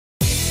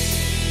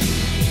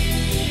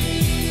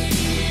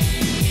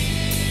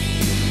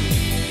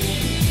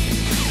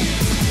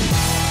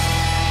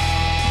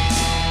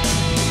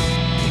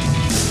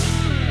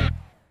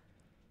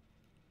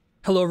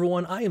Hello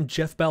everyone, I am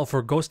Jeff Bell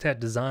for Ghost Hat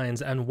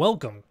Designs, and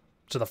welcome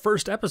to the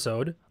first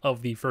episode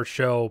of the first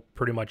show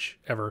pretty much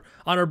ever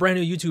on our brand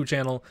new YouTube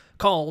channel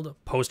called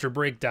Poster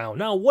Breakdown.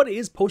 Now, what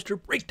is Poster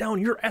Breakdown?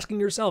 You're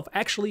asking yourself.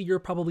 Actually, you're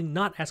probably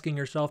not asking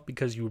yourself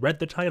because you read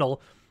the title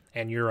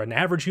and you're an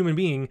average human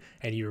being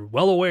and you're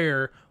well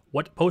aware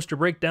what Poster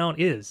Breakdown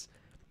is.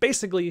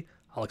 Basically,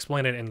 I'll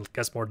explain it in, I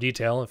guess, more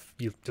detail if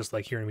you just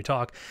like hearing me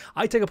talk.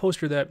 I take a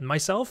poster that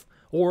myself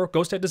or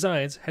Ghost Hat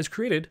Designs has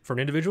created for an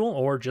individual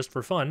or just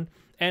for fun,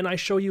 and I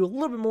show you a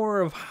little bit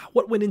more of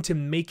what went into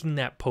making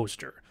that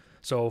poster.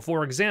 So,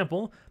 for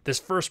example, this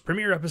first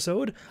premiere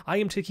episode, I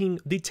am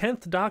taking the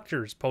 10th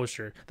Doctor's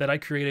poster that I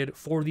created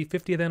for the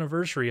 50th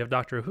anniversary of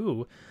Doctor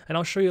Who, and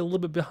I'll show you a little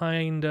bit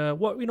behind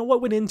what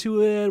went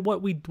into it,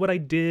 what I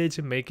did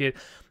to make it.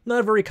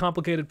 Not a very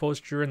complicated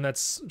poster, and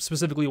that's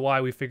specifically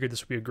why we figured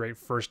this would be a great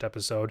first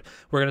episode.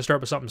 We're going to start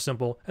with something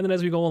simple, and then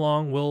as we go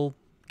along, we'll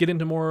get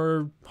into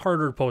more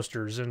harder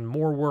posters and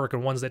more work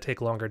and ones that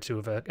take longer to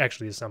have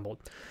actually assembled.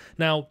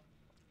 Now,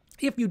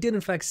 if you did in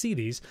fact see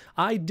these,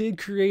 I did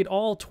create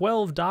all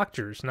 12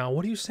 Doctors. Now,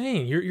 what are you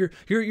saying?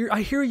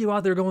 I hear you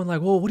out there going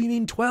like, well, what do you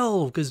mean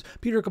 12? Because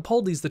Peter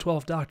Capaldi's the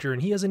 12th Doctor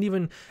and he hasn't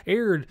even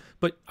aired,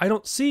 but I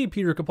don't see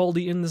Peter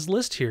Capaldi in this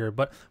list here.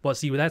 But, well,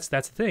 see, that's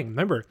the thing.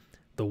 Remember,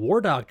 the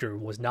War Doctor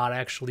was not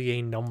actually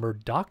a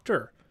numbered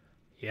Doctor.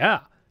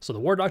 Yeah, so the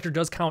War Doctor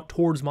does count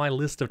towards my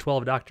list of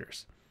 12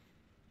 Doctors.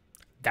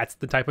 That's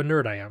the type of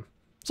nerd I am.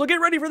 So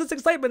get ready for this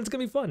excitement. It's going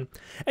to be fun.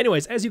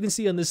 Anyways, as you can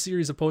see on this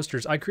series of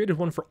posters, I created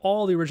one for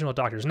all the original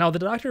Doctors. Now, the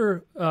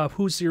Doctor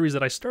Who series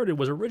that I started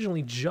was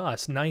originally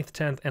just 9th,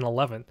 10th, and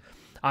 11th.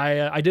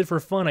 I did for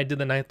fun. I did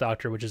the 9th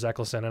Doctor, which is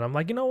Eccleston, and I'm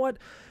like, you know what?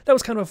 That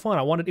was kind of fun.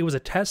 It was a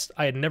test.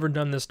 I had never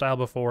done this style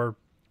before.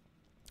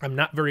 I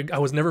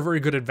was never very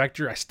good at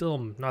vector. I still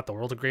am not the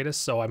world's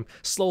greatest, so I'm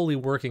slowly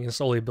working and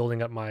slowly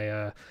building up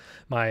my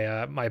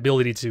my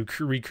ability to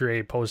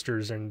recreate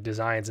posters and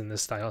designs in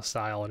this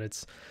style, and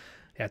it's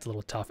a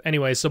little tough.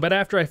 Anyway, but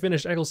after I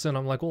finished Eccleston,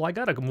 I'm like, well, I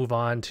gotta move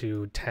on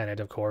to Tennant,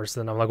 of course.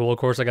 Then I'm like, well, of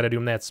course I gotta do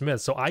Matt Smith.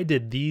 So I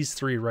did these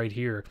three right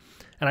here,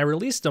 and I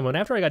released them. And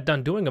after I got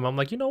done doing them, I'm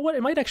like, you know what?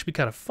 It might actually be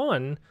kind of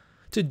fun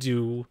to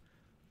do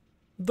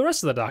the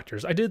rest of the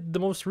Doctors. I did the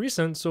most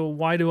recent, so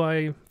why do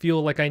I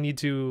feel like I need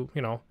to,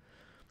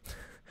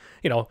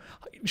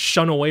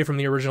 shun away from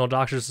the original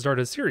Doctors to start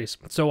a series?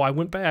 So I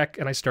went back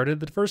and I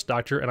started the first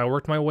Doctor and I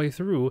worked my way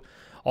through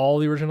all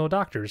the original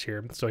Doctors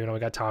here. So, we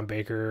got Tom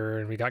Baker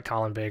and we got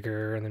Colin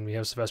Baker and then we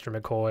have Sylvester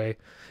McCoy,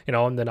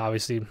 and then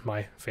obviously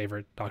my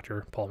favorite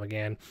Doctor, Paul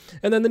McGann,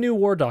 and then the new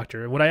War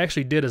Doctor. What I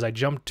actually did is I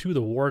jumped to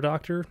the War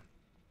Doctor,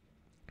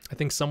 I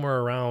think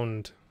somewhere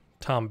around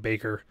Tom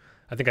Baker.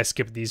 I think I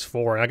skipped these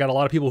four, and I got a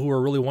lot of people who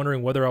were really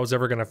wondering whether I was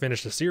ever going to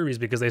finish the series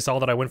because they saw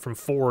that I went from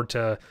 4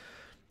 to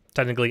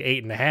technically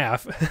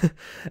 8.5,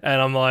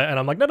 and I'm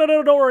like, no,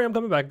 don't worry, I'm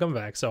coming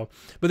back. So,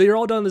 but they are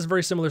all done in this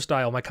very similar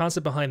style. My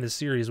concept behind this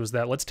series was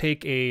that let's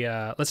take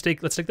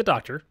the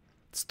Doctor,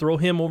 let's throw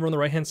him over on the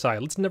right hand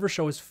side. Let's never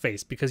show his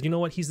face because you know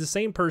what? He's the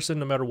same person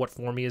no matter what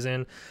form he is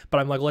in.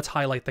 But I'm like, let's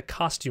highlight the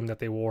costume that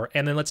they wore,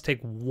 and then let's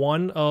take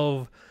one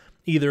of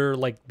either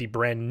like the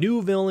brand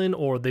new villain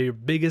or the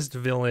biggest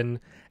villain,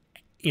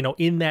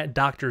 in that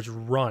Doctor's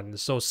run.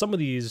 So some of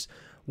these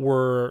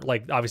were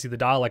like obviously the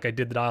Dalek. I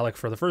did the Dalek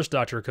for the first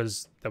Doctor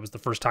because that was the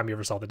first time you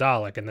ever saw the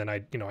Dalek, and then I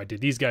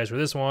did these guys for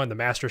this one. The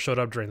Master showed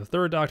up during the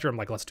third Doctor. I'm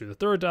like, let's do the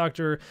third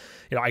Doctor.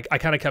 I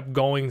kind of kept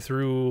going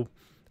through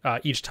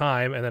each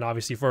time, and then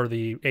obviously for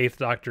the 8th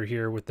Doctor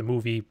here with the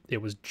movie,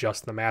 it was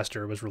just the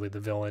Master was really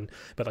the villain.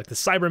 But like the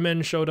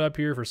Cybermen showed up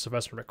here for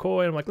Sylvester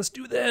McCoy, and I'm like, let's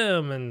do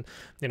them, and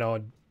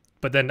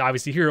But then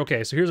obviously here,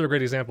 okay, so here's a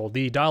great example.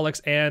 The Daleks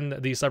and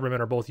the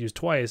Cybermen are both used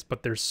twice,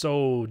 but they're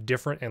so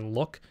different in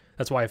look.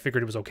 That's why I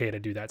figured it was okay to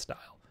do that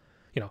style.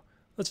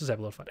 Let's just have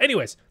a little fun.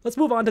 Anyways, let's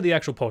move on to the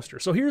actual poster.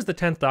 So here's the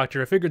 10th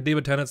Doctor. I figured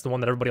David Tennant's the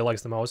one that everybody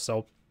likes the most,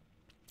 so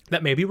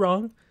that may be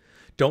wrong.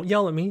 Don't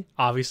yell at me.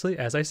 Obviously,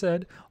 as I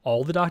said,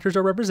 all the Doctors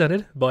are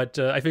represented, but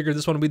I figured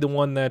this one would be the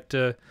one that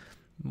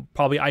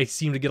probably I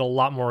seem to get a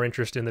lot more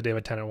interest in the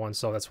David Tennant one,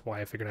 so that's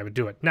why I figured I would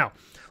do it. Now,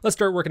 let's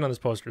start working on this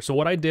poster. So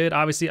what I did,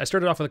 obviously, I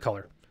started off with a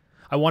color.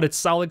 I wanted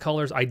solid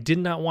colors. I did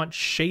not want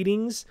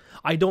shadings.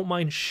 I don't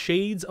mind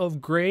shades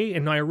of gray,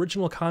 and my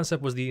original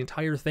concept was the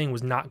entire thing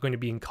was not going to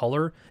be in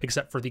color,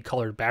 except for the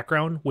colored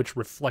background, which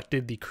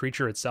reflected the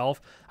creature itself.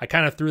 I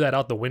kind of threw that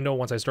out the window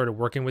once I started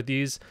working with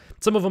these.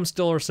 Some of them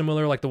still are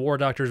similar, like the War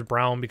Doctor's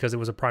brown because it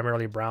was a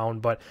primarily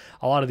brown, but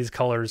a lot of these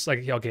colors,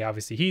 like, okay,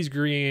 obviously he's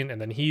green, and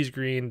then he's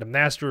green. The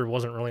Master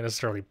wasn't really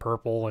necessarily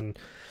purple, and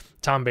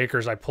Tom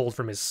Baker's I pulled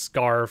from his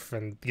scarf,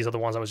 and these other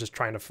ones I was just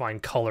trying to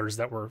find colors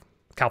that were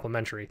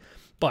complementary.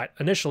 But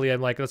initially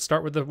I'm like, we'll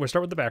start with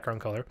the background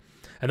color.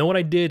 And then what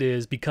I did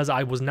is, because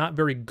I was not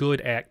very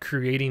good at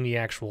creating the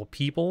actual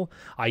people,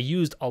 I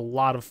used a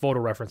lot of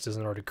photo references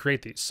in order to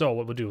create these. So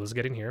what we'll do is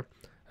get in here.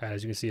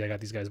 As you can see, I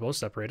got these guys both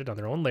separated on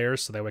their own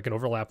layers so that way I can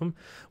overlap them.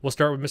 We'll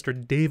start with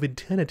Mr. David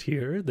Tennant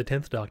here, the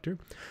 10th Doctor.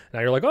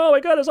 Now you're like, oh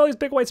my god, there's all these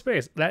big white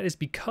space. That is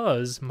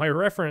because my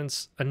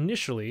reference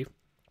initially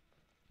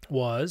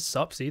was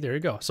up. See, there you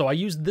go. So I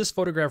used this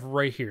photograph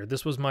right here.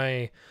 This was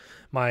my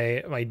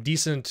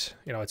decent,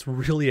 it's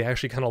really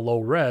actually kind of low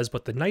res,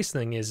 but the nice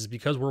thing is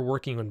because we're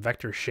working on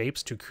vector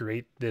shapes to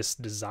create this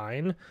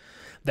design,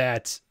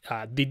 that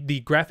the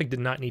graphic did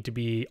not need to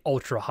be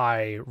ultra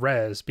high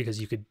res,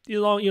 because you could,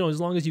 as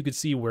long as you could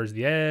see where's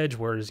the edge,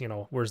 where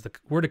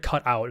to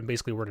cut out, and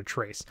basically where to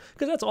trace,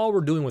 because that's all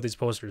we're doing with these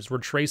posters. We're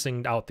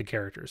tracing out the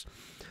characters.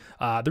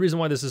 The reason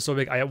why this is so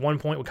big, I at one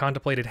point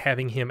contemplated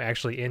having him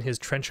actually in his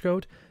trench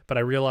coat, but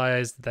I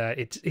realized that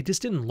it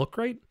just didn't look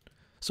right.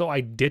 So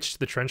I ditched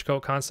the trench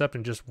coat concept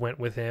and just went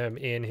with him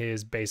in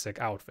his basic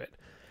outfit.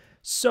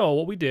 So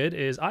what we did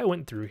is I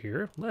went through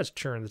here. Let's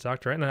turn the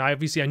doctor, and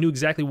obviously I knew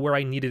exactly where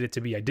I needed it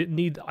to be. I didn't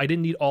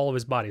need all of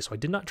his body, so I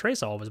did not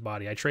trace all of his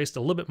body. I traced a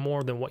little bit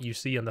more than what you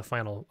see in the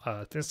final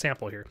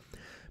sample here.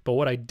 But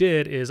what I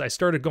did is I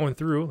started going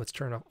through. Let's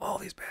turn off all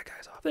these bad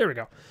guys off. There we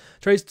go.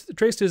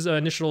 Traced his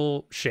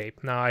initial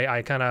shape. Now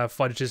I kind of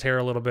fudged his hair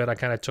a little bit. I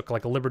kind of took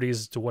like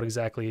liberties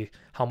to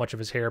how much of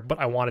his hair, but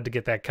I wanted to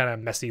get that kind of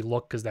messy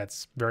look because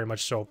that's very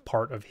much so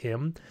part of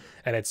him.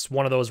 And it's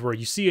one of those where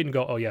you see it and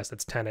go, oh yes,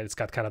 that's Tennant. It's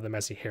got kind of the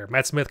messy hair.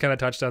 Matt Smith kind of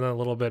touched on it a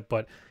little bit,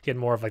 but he had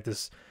more of like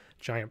this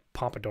giant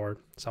pompadour.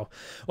 So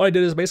what I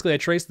did is basically I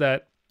traced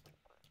that.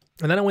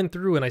 And then I went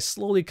through and I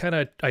slowly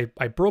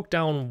I broke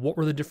down what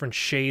were the different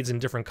shades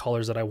and different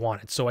colors that I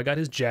wanted. So I got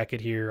his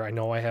jacket here. I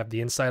know I have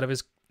the inside of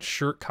his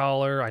shirt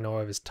collar. I know I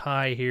have his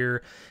tie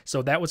here.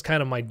 So that was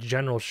kind of my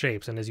general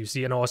shapes. And as you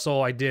see, and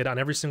also I did on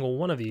every single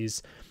one of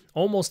these,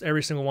 almost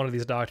every single one of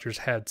these doctors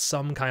had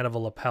some kind of a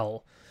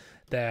lapel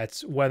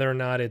that, whether or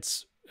not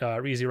it's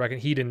easy reckon,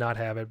 he did not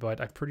have it,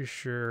 but I'm pretty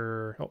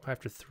sure,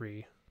 after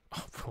 3.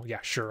 Oh, yeah,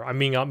 sure. I'm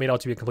being made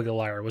out to be a complete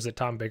liar. Was it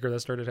Tom Baker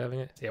that started having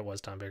it? Yeah, it was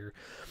Tom Baker.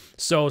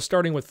 So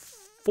starting with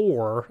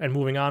 4 and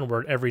moving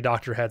onward, every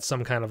doctor had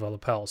some kind of a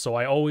lapel. So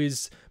I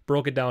always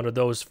broke it down to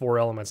those 4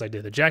 elements. I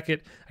did the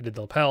jacket, I did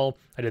the lapel,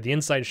 I did the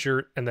inside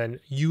shirt, and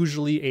then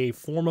usually a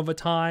form of a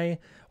tie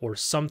or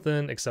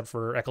something, except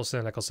for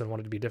Eccleston. Eccleston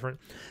wanted to be different.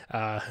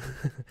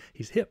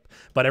 He's hip.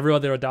 But every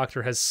other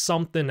doctor has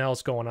something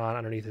else going on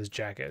underneath his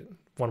jacket,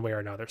 one way or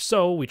another.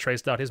 So we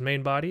traced out his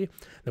main body,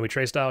 then we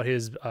traced out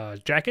his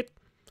jacket,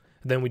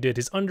 then we did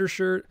his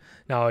undershirt.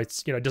 Now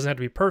it doesn't have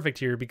to be perfect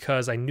here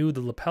because I knew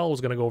the lapel was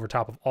going to go over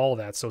top of all of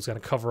that, so it's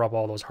going to cover up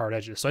all those hard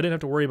edges. So I didn't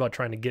have to worry about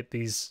trying to get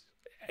these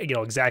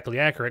exactly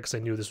accurate because I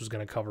knew this was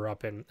going to cover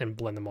up and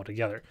blend them all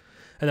together.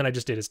 And then I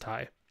just did his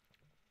tie.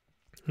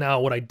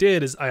 Now what I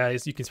did is,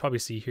 as you can probably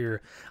see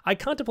here, I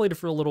contemplated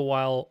for a little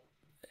while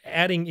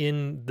adding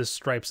in the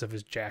stripes of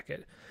his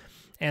jacket.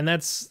 And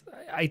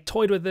I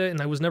toyed with it and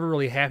I was never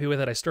really happy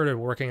with it. I started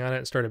working on it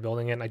and started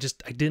building it. And I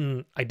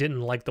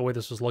didn't like the way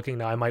this was looking.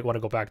 Now I might want to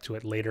go back to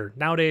it later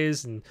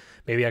nowadays and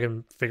maybe I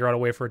can figure out a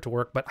way for it to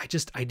work. But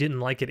I didn't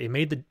like it. It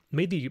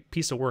made the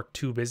piece of work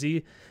too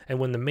busy. And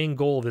when the main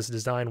goal of this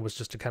design was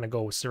just to kind of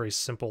go with very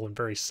simple and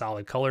very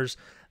solid colors,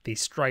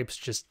 these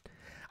stripes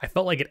I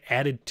felt like it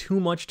added too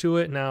much to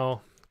it.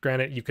 Now,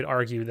 granted, you could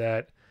argue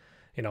that,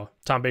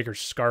 Tom Baker's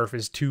scarf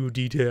is too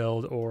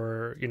detailed,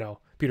 or,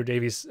 Peter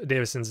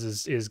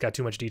Davison's is got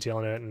too much detail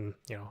in it, and,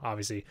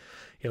 obviously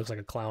he looks like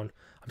a clown.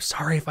 I'm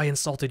sorry if I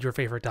insulted your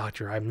favorite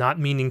doctor. I'm not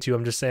meaning to.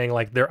 I'm just saying,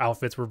 like, their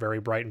outfits were very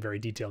bright and very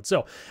detailed.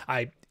 So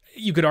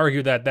you could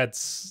argue that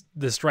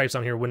the stripes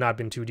on here would not have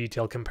been too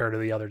detailed compared to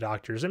the other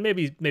doctors, and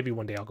maybe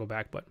one day I'll go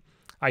back, but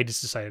I just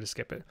decided to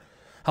skip it.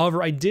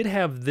 However, I did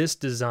have this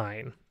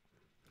design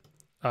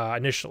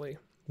initially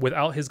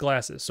without his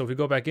glasses. So if we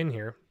go back in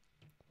here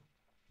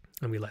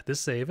and we let this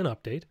save and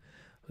update,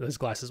 those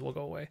glasses will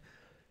go away.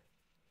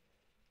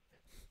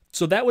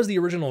 So that was the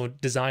original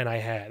design I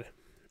had.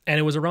 And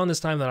it was around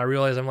this time that I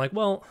realized, I'm like,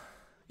 well,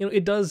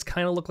 it does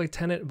kind of look like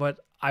Tennant,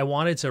 but I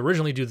wanted to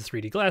originally do the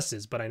 3D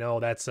glasses, but I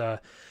know that's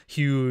a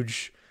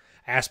huge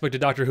aspect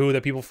of Doctor Who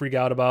that people freak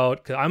out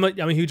about. Cause I'm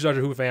a huge Doctor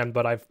Who fan,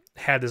 but I've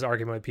had this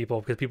argument with people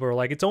because people are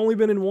like, it's only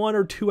been in 1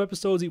 or 2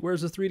 episodes he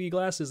wears the 3D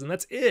glasses, and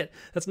that's it.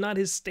 That's not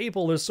his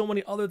staple. There's so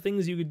many other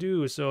things you could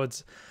do. So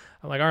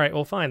I'm like, all right,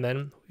 well, fine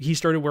then. He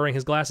started wearing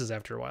his glasses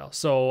after a while.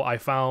 So I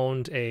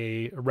found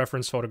a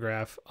reference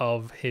photograph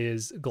of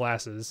his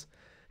glasses,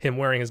 him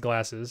wearing his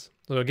glasses.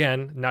 So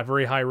again, not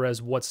very high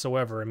res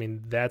whatsoever. I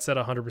mean, that's at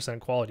 100%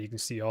 quality. You can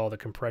see all the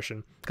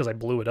compression because I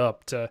blew it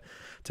up to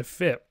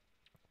fit.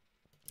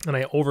 And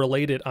I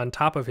overlaid it on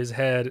top of his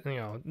head.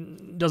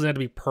 It doesn't have to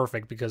be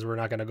perfect because we're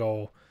not going to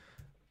go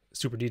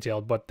super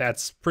detailed, but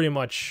that's pretty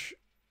much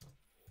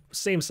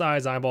same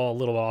size eyeball, a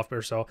little off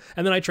or so.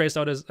 And then I traced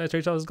out his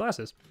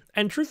glasses.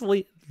 And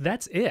truthfully,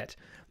 that's it.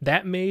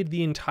 That made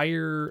the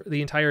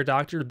entire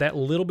doctor, that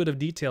little bit of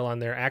detail on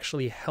there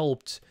actually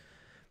helped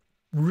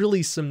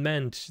really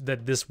cement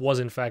that this was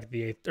in fact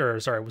it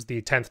was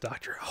the 10th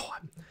Doctor. Oh,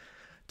 I'm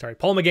sorry.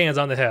 Paul McGann's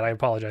on the head. I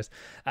apologize.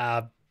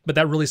 But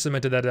that really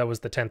cemented that was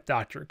the 10th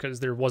Doctor,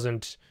 because there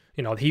wasn't,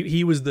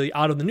 he was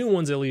out of the new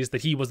ones at least,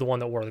 that he was the one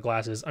that wore the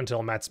glasses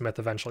until Matt Smith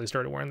eventually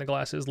started wearing the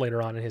glasses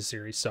later on in his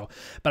series. So,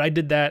 but I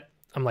did that.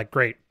 I'm like,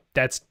 great,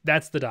 that's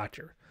the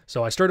Doctor.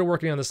 So I started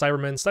working on the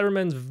Cybermen.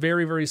 Cybermen's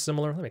very, very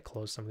similar. Let me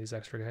close some of these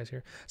extra guys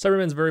here.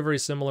 Cybermen's very, very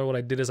similar. What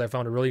I did is I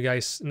found a really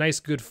nice,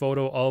 good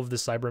photo of the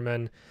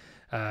Cybermen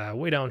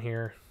way down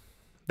here.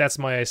 That's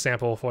my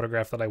sample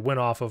photograph that I went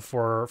off of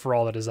for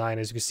all the design.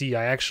 As you can see,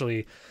 I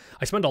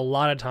spent a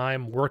lot of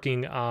time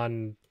working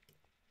on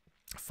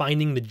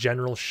finding the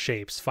general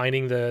shapes,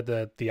 finding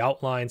the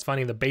outlines,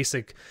 finding the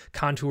basic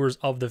contours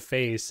of the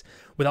face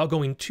without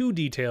going too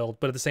detailed,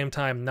 but at the same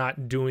time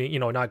not doing,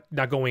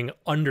 not going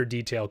under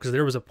detail, because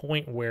there was a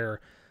point where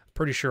I'm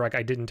pretty sure like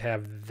I didn't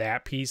have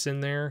that piece in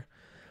there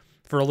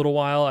for a little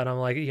while, and I'm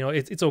like,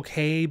 it's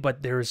okay,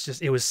 but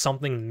it was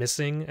something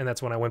missing, and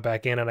that's when I went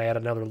back in and I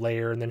added another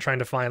layer, and then trying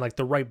to find like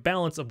the right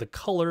balance of the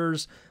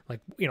colors, like,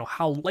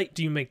 how light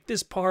do you make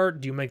this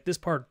part? Do you make this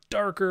part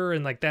darker?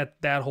 And like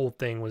that whole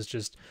thing was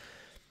just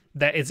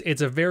that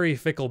it's a very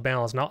fickle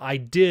balance. Now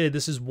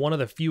this is one of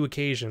the few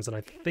occasions, and I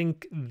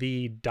think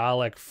the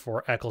Dalek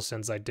for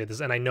Eccleston's I did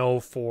this, and I know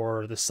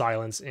for the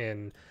Silence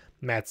in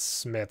Matt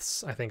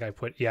Smith's, I think I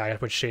put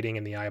shading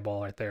in the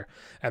eyeball right there,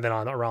 and then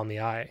around the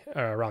eye,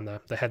 around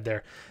the head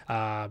there,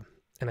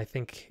 and I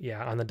think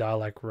on the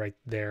Dalek right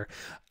there,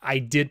 I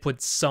did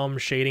put some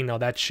shading. Now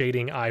that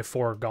shading I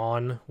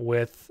foregone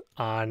with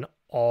on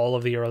all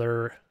of the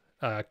other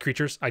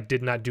creatures. I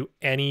did not do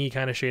any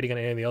kind of shading on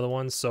any of the other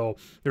ones, so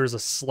there's a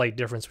slight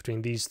difference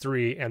between these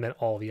three and then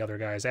all the other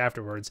guys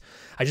afterwards.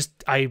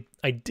 I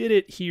did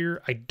it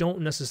here. I don't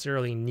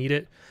necessarily need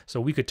it,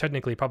 so we could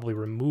technically probably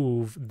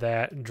remove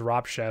that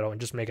drop shadow and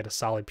just make it a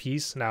solid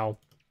piece. Now,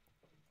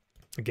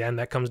 again,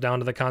 that comes down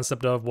to the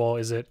concept of, well,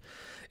 is it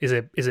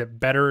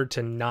better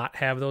to not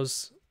have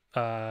those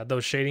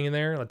shading in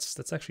there?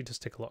 Let's actually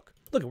just take a look.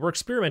 Look, we're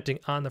experimenting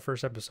on the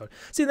first episode.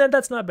 See,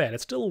 that's not bad. It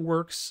still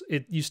works.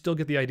 You still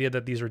get the idea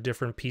that these are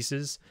different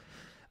pieces.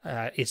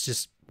 It's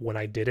just when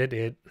I did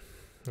it,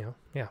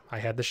 I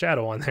had the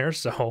shadow on there.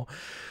 So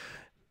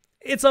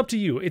it's up to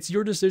you. It's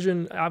your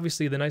decision.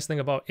 Obviously, the nice thing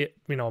about it,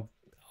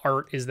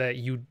 art is that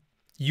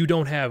you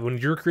don't have, when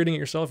you're creating it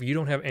yourself, you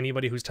don't have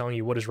anybody who's telling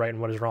you what is right and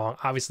what is wrong.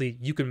 Obviously,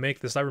 you can make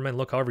the Cybermen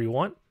look however you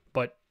want,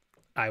 but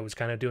I was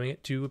kind of doing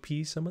it to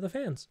appease some of the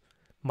fans,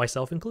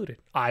 myself included.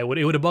 It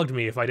would have bugged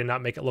me if I did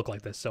not make it look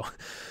like this. So,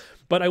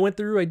 but I went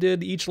through, I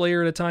did each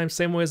layer at a time,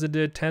 same way as I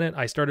did Tennant.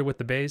 I started with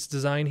the base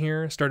design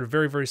here, started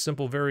very, very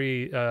simple,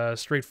 very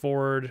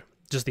straightforward,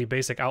 just the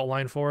basic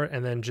outline for it,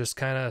 and then just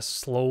kind of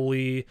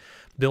slowly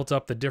built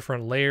up the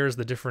different layers,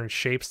 the different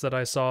shapes that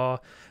I saw,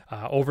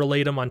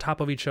 overlaid them on top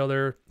of each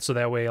other. So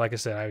that way, like I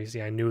said,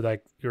 obviously I knew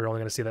like you're only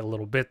going to see that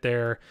little bit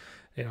there.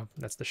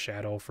 That's the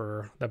shadow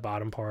for the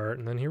bottom part.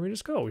 And then here we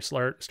just go. We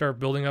start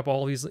building up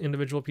all these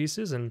individual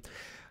pieces, and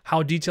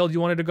how detailed you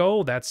wanted to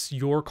go, that's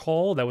your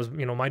call. That was,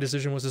 my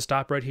decision was to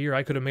stop right here.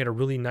 I could have made a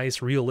really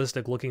nice,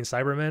 realistic looking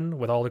Cybermen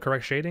with all the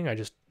correct shading. I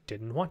just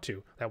didn't want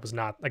to. That was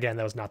not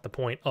the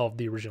point of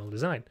the original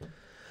design.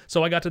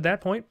 So I got to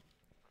that point.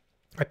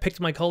 I picked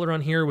my color on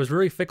here. It was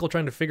very fickle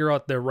trying to figure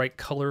out the right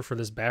color for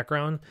this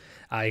background.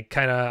 I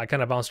kind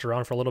of bounced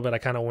around for a little bit. I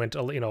kind of went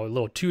a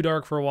little too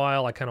dark for a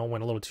while. I kind of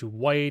went a little too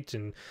white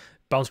and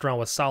bounced around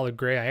with solid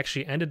gray. I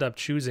actually ended up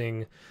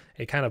choosing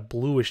a kind of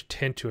bluish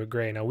tint to a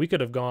gray. Now we could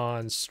have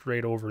gone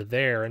straight over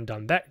there and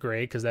done that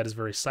gray because that is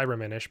very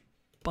Cybermenish,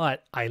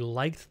 but I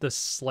liked the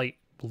slight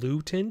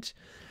blue tint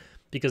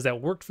because that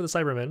worked for the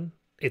Cybermen.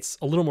 It's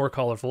a little more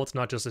colorful. It's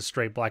not just a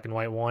straight black and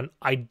white one.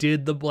 I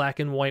did the black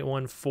and white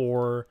one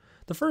for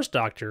the first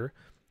Doctor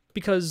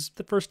because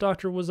the first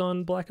Doctor was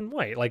on black and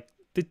white. Like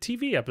the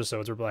TV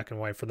episodes were black and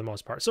white for the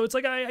most part. So it's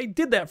like I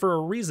did that for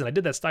a reason. I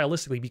did that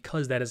stylistically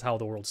because that is how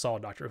the world saw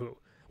Doctor Who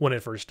when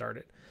it first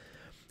started.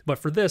 But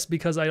for this,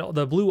 because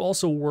the blue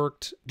also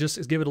worked,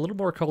 just give it a little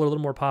more color, a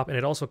little more pop, and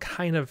it also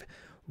kind of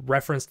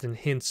referenced and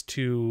hints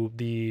to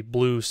the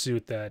blue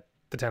suit that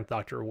the 10th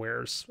Doctor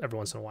wears every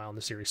once in a while in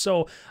the series.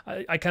 So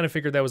I kind of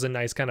figured that was a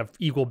nice kind of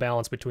equal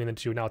balance between the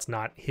two. Now it's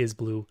not his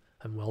blue.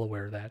 I'm well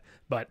aware of that,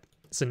 but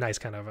it's a nice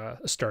kind of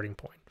a starting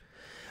point.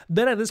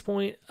 Then at this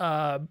point,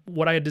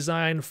 what I had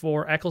designed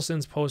for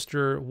Eccleston's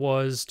poster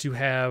was to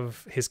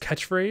have his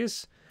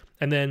catchphrase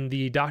and then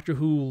the Doctor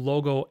Who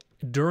logo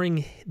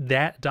during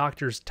that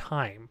Doctor's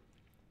time,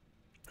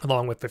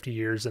 along with 50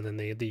 years and then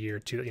the year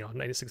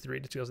 1963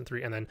 to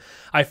 2003. And then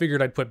I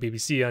figured I'd put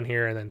BBC on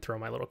here and then throw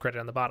my little credit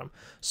on the bottom.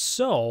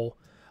 So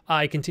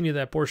I continued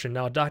that portion.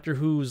 Now, Doctor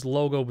Who's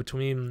logo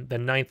between the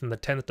 9th and the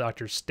 10th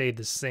Doctor stayed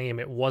the same.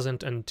 It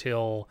wasn't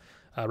until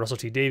Russell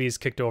T Davies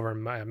kicked over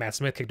and Matt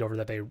Smith kicked over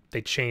that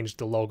they changed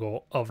the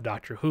logo of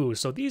Doctor Who.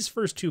 So these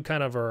first two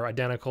kind of are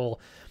identical.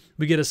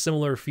 We get a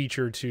similar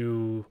feature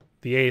to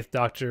the 8th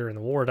Doctor and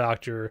the War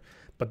Doctor,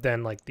 but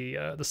then like the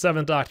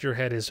 7th Doctor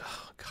had his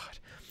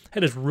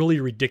really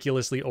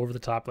ridiculously over the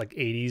top like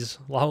 80s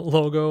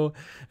logo,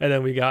 and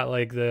then we got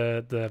like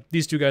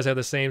these two guys had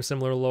the same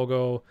similar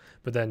logo,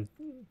 but then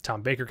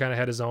Tom Baker kind of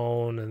had his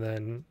own, and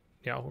then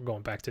we're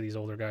going back to these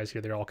older guys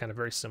here. They're all kind of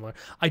very similar.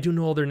 I do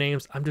know all their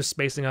names. I'm just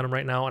spacing on them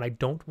right now, and I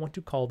don't want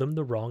to call them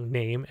the wrong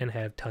name and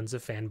have tons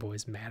of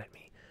fanboys mad at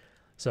me.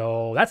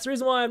 So that's the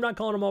reason why I'm not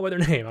calling them all by their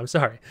name. I'm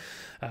sorry.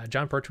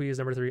 John Pertwee is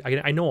number 3.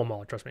 I know them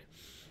all, trust me.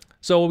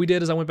 So what we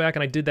did is I went back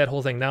and I did that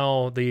whole thing.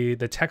 Now the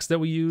text that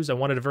we use, I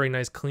wanted a very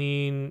nice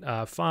clean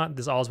font.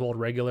 This Oswald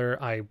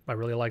Regular, I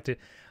really liked it.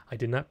 I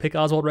did not pick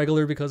Oswald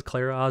Regular because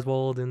Clara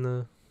Oswald in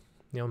the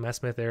Matt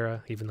Smith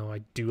era, even though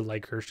I do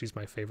like her, she's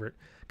my favorite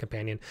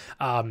companion.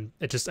 I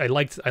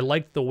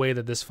liked the way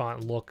that this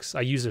font looks.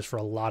 I use this for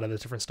a lot of the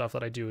different stuff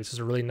that I do. It's just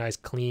a really nice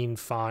clean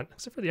font,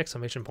 except for the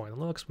exclamation point. The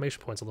little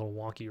exclamation point's a little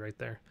wonky right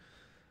there.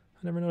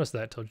 I never noticed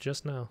that till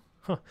just now.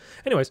 Huh.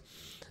 Anyways,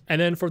 and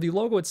then for the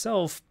logo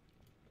itself,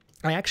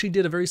 I actually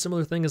did a very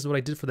similar thing as what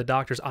I did for the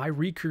doctors. I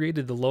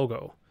recreated the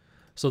logo.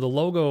 So the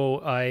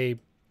logo, I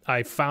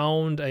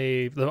found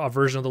a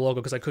version of the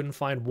logo because I couldn't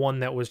find one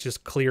that was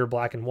just clear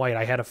black and white.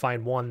 I had to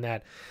find one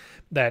that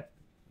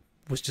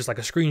was just like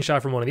a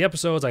screenshot from one of the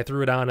episodes. I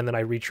threw it on and then I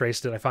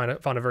retraced it. I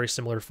found a very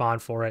similar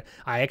font for it.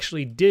 I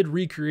actually did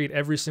recreate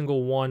every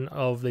single one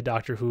of the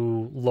Doctor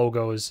Who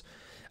logos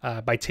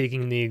by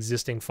taking the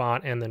existing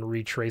font and then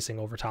retracing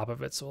over top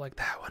of it. So like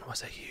that one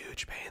was a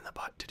huge pain in the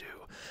butt to do.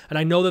 And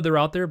I know that they're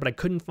out there, but I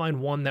couldn't find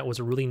one that was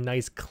a really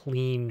nice,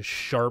 clean,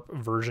 sharp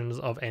versions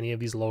of any of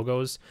these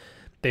logos.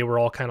 They were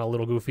all kind of a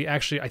little goofy.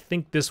 Actually, I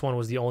think this one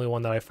was the only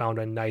one that I found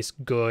a nice,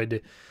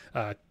 good,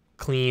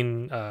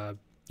 clean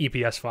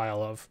EPS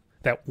file of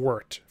that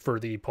worked for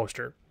the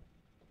poster.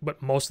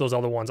 But most of those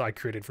other ones I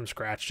created from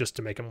scratch just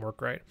to make them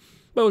work right.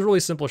 But it was really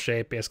simple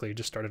shape. Basically, you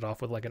just started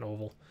off with like an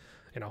oval,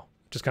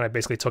 just kind of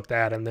basically took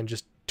that and then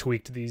just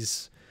tweaked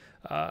these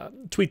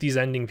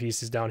ending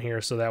pieces down here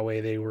so that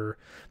way they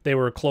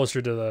were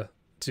closer to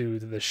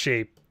the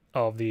shape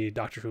of the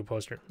Doctor Who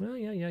poster. Well,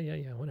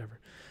 yeah, whatever.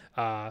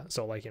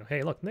 So like,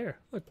 hey, look,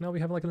 now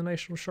we have like a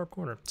nice little sharp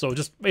corner. So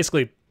just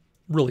basically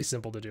really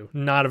simple to do.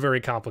 Not a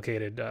very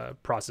complicated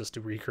process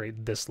to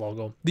recreate this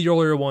logo. The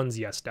earlier ones,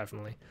 yes,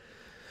 definitely.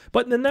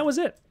 But then that was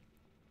it.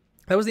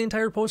 That was the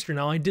entire poster.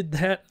 Now I did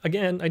that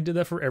again. I did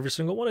that for every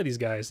single one of these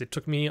guys. It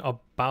took me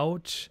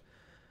about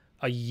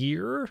a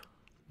year,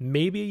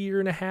 maybe a year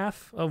and a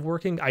half of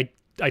working.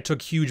 I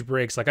took huge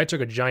breaks. Like I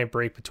took a giant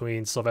break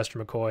between Sylvester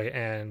McCoy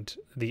and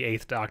the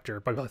 8th Doctor,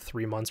 probably about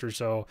 3 months or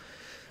so.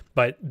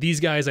 But these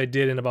guys I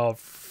did in about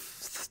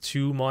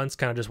 2 months,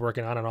 kind of just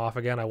working on and off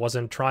again. I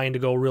wasn't trying to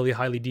go really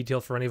highly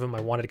detailed for any of them.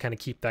 I wanted to kind of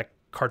keep that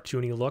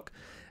cartoony look.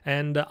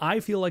 And I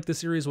feel like the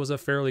series was a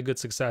fairly good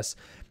success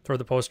for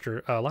the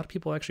poster. A lot of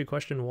people actually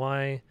question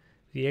why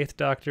the 8th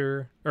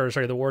Doctor,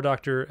 the War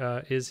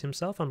Doctor is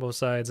himself on both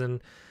sides.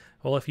 And,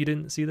 well, if you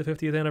didn't see the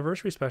 50th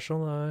anniversary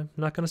special, I'm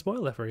not going to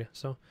spoil that for you.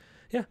 So,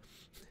 yeah.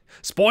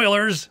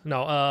 Spoilers!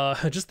 No,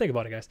 just think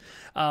about it, guys.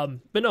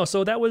 But no,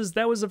 so that was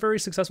a very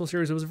successful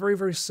series. It was a very,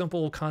 very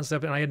simple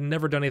concept, and I had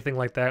never done anything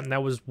like that, and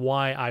that was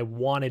why I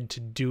wanted to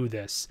do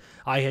this.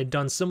 I had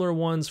done similar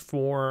ones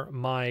for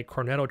my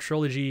Cornetto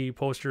trilogy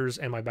posters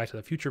and my Back to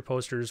the Future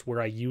posters where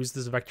I used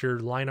this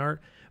vector line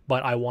art,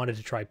 but I wanted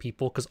to try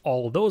people because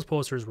all of those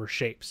posters were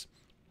shapes.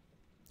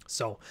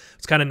 So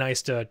it's kind of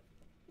nice to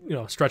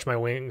stretch my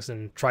wings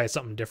and try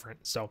something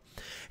different. So,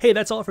 hey,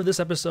 that's all for this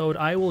episode.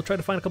 I will try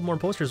to find a couple more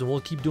posters and we'll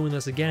keep doing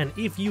this again.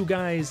 If you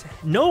guys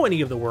know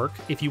any of the work,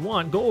 if you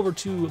want, go over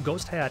to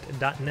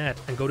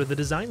ghosthat.net and go to the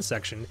design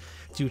section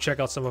to check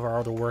out some of our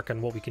other work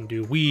and what we can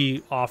do.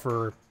 We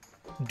offer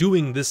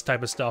doing this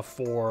type of stuff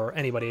for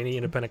anybody, any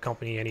independent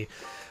company, any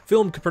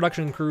film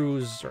production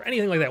crews or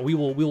anything like that.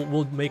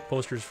 We'll make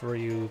posters for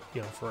you,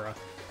 for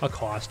a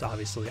cost,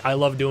 obviously. I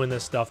love doing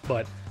this stuff,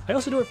 but I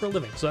also do it for a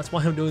living, so that's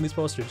why I'm doing these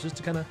posters, just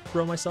to kind of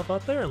throw myself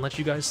out there and let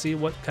you guys see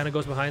what kind of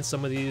goes behind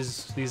some of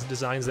these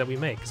designs that we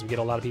make, because we get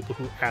a lot of people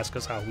who ask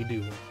us how we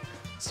do.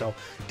 So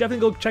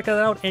definitely go check that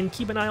out and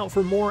keep an eye out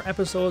for more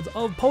episodes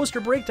of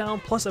Poster Breakdown,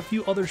 plus a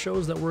few other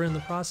shows that we're in the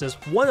process,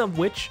 one of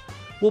which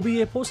will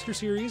be a poster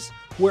series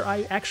where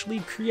I actually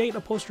create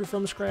a poster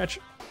from scratch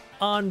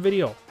on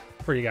video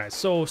for you guys.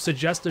 So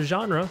suggest a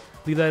genre,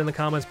 leave that in the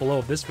comments below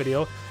of this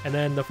video, and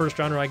then the first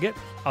genre I get,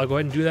 I'll go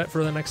ahead and do that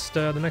for the next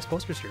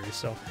poster series.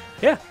 So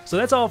yeah, so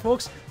that's all,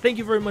 folks. Thank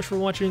you very much for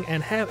watching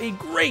and have a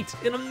great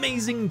and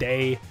amazing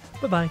day.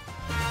 Bye-bye.